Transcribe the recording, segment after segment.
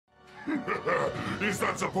Is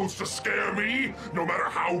that supposed to scare me? No matter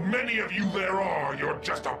how many of you there are, you're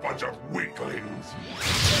just a bunch of weaklings.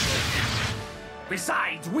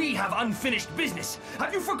 Besides, we have unfinished business.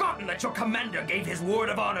 Have you forgotten that your commander gave his word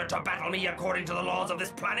of honor to battle me according to the laws of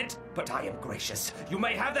this planet? But I am gracious. You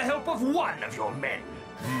may have the help of one of your men.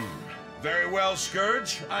 Very well,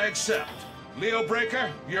 Scourge. I accept. Leo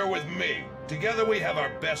Breaker, you're with me. Together we have our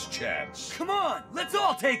best chance. Come on, let's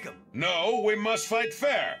all take him. No, we must fight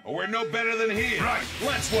fair, or we're no better than he is. Right.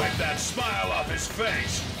 Let's wipe that smile off his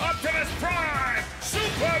face. Optimus Prime!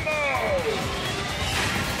 Super Mode!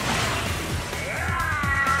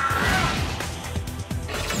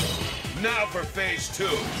 Now for phase 2.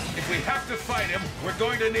 If we have to fight him, we're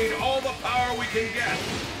going to need all the power we can get.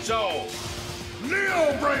 So,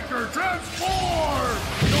 Leo Breaker, transform!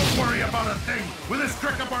 Don't worry about a thing. With this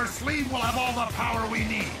trick up our sleeve, we'll have all the power we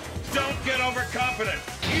need. don't get overconfident.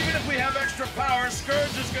 Even if we have extra power,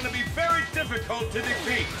 Scourge is going to be very difficult to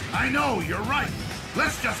defeat. I know, you're right.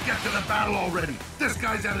 Let's just get to the battle already. This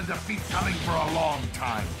guy's had a defeat coming for a long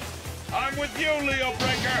time. I'm with you, Leo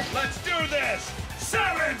Breaker. Let's do this!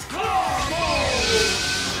 Savage Claw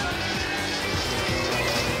Mode!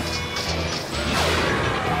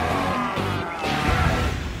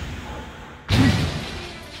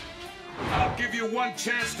 I'll give you one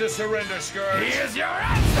chance to surrender, Scourge. Here's your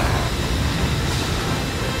answer!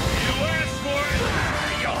 You asked for it!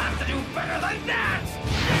 You'll have to do better than that!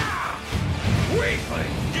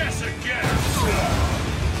 Weakling! Guess again!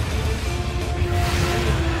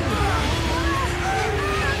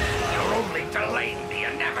 You're only delaying the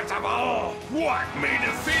inevitable! What, me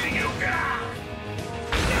defeating you?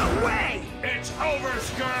 No way! It's over,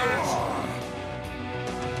 Scourge!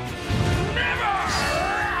 Never!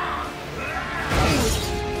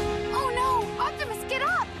 Oh no! Optimus, get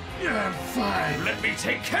up! Yeah, fine. Let me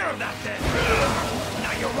take care of that then!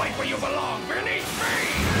 Now you're right where you belong, beneath me!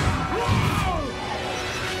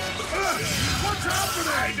 What's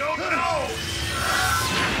happening? I don't know.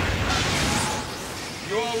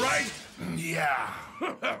 You all right? Yeah.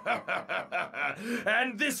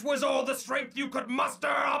 And this was all the strength you could muster,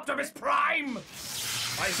 Optimus Prime?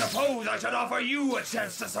 I suppose I should offer you a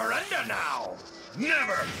chance to surrender now.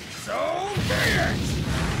 Never! So be it!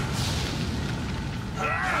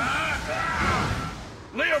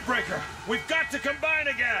 Leo Breaker, we've got to combine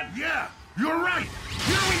again! Yeah, you're right.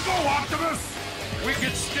 Here we go, Optimus. We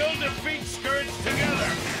can still defeat Scourge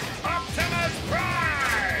together! Optimus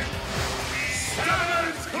Prime!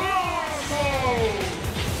 Savage Claw Mode!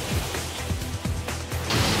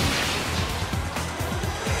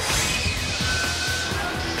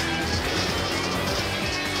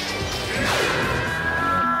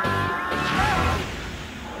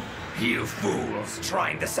 You fools,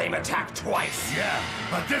 trying the same attack twice. Yeah,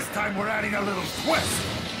 but this time we're adding a little twist.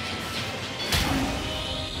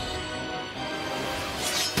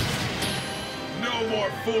 No more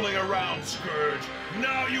fooling around, Scourge.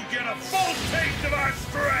 Now you get a full taste of our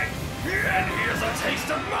strength! And here's a taste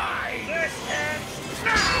of mine!